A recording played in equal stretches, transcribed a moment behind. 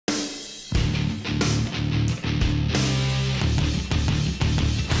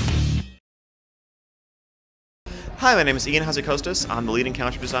Hi, my name is Hazzikostas. I'm the lead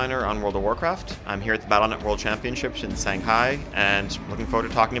encounter designer on World of Warcraft. I'm here at the Battle.net World Championships in Shanghai, and looking forward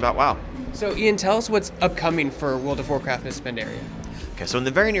to talking about WoW. So Ian, tell us what's upcoming for World of Warcraft Mr. Pandaria. Okay, so in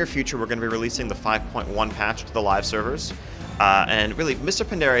the very near future, we're going to be releasing the 5.1 patch to the live servers. And really, Mr.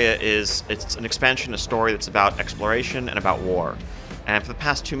 Pandaria it's an expansion, a story that's about exploration and about war. And for the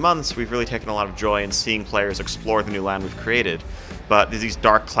past 2 months, we've really taken a lot of joy in seeing players explore the new land we've created. But there's these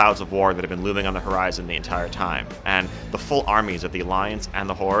dark clouds of war that have been looming on the horizon the entire time. And the full armies of the Alliance and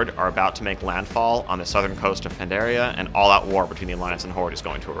the Horde are about to make landfall on the southern coast of Pandaria, and all-out war between the Alliance and Horde is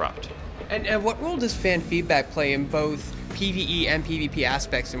going to erupt. And what role does fan feedback play in both PvE and PvP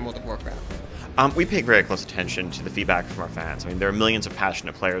aspects in World of Warcraft? We pay very close attention to the feedback from our fans. I mean, there are millions of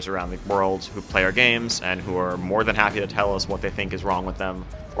passionate players around the world who play our games and who are more than happy to tell us what they think is wrong with them,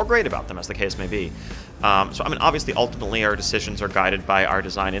 or great about them, as the case may be. So, I mean, obviously, ultimately, our decisions are guided by our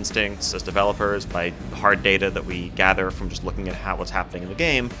design instincts as developers, by hard data that we gather from just looking at what's happening in the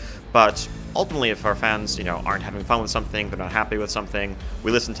game. But ultimately, if our fans, aren't having fun with something, they're not happy with something,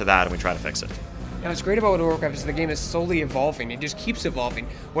 we listen to that and we try to fix it. Now, what's great about World of Warcraft is the game is slowly evolving. It just keeps evolving.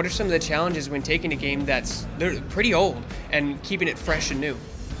 What are some of the challenges when taking a game that's pretty old and keeping it fresh and new?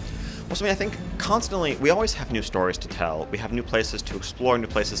 Well, so I think constantly, we always have new stories to tell. We have new places to explore, new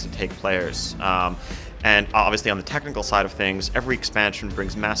places to take players. And obviously on the technical side of things, every expansion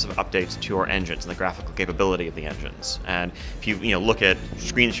brings massive updates to our engines and the graphical capability of the engines. And if you look at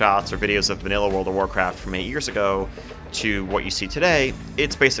screenshots or videos of vanilla World of Warcraft from 8 years ago to what you see today,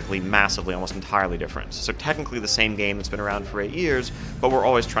 it's basically massively, almost entirely different. So technically the same game that's been around for 8 years, but we're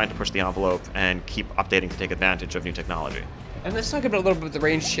always trying to push the envelope and keep updating to take advantage of new technology. And let's talk about a little bit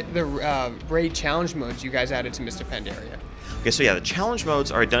the raid challenge modes you guys added to Mr. Pandaria. Okay, so yeah, the challenge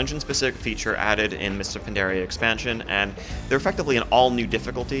modes are a dungeon-specific feature added in Mr. Pandaria expansion, and they're effectively an all-new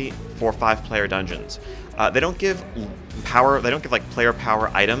difficulty for 5-player dungeons. They don't give player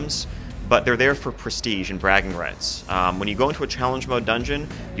power items, but they're there for prestige and bragging rights. When you go into a challenge mode dungeon,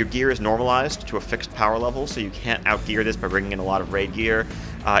 your gear is normalized to a fixed power level, so you can't outgear this by bringing in a lot of raid gear.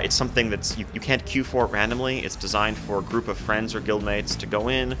 It's something that's you can't queue for it randomly. It's designed for a group of friends or guildmates to go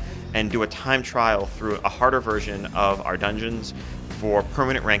in and do a time trial through a harder version of our dungeons for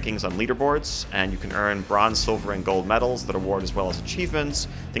permanent rankings on leaderboards, and you can earn bronze, silver, and gold medals that award as well as achievements,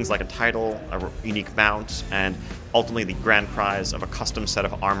 things like a title, a unique mount, and ultimately the grand prize of a custom set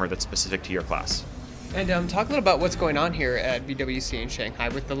of armor that's specific to your class. And talk a little about what's going on here at BWC in Shanghai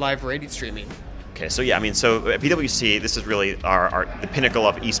with the live raid streaming. Okay, so yeah, so at BWC, this is really the pinnacle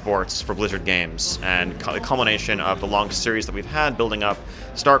of esports for Blizzard games, and the culmination of the long series that we've had building up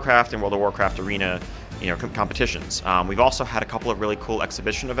StarCraft and World of Warcraft arena competitions. We've also had a couple of really cool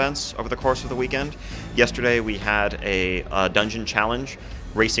exhibition events over the course of the weekend. Yesterday we had a dungeon challenge,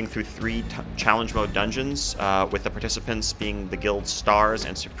 racing through 3 challenge mode dungeons, with the participants being the guilds Stars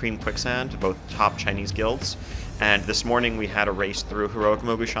and Supreme Quicksand, both top Chinese guilds. And this morning we had a race through Heroic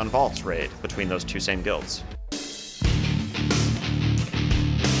Mogushan Vaults raid between those 2 same guilds.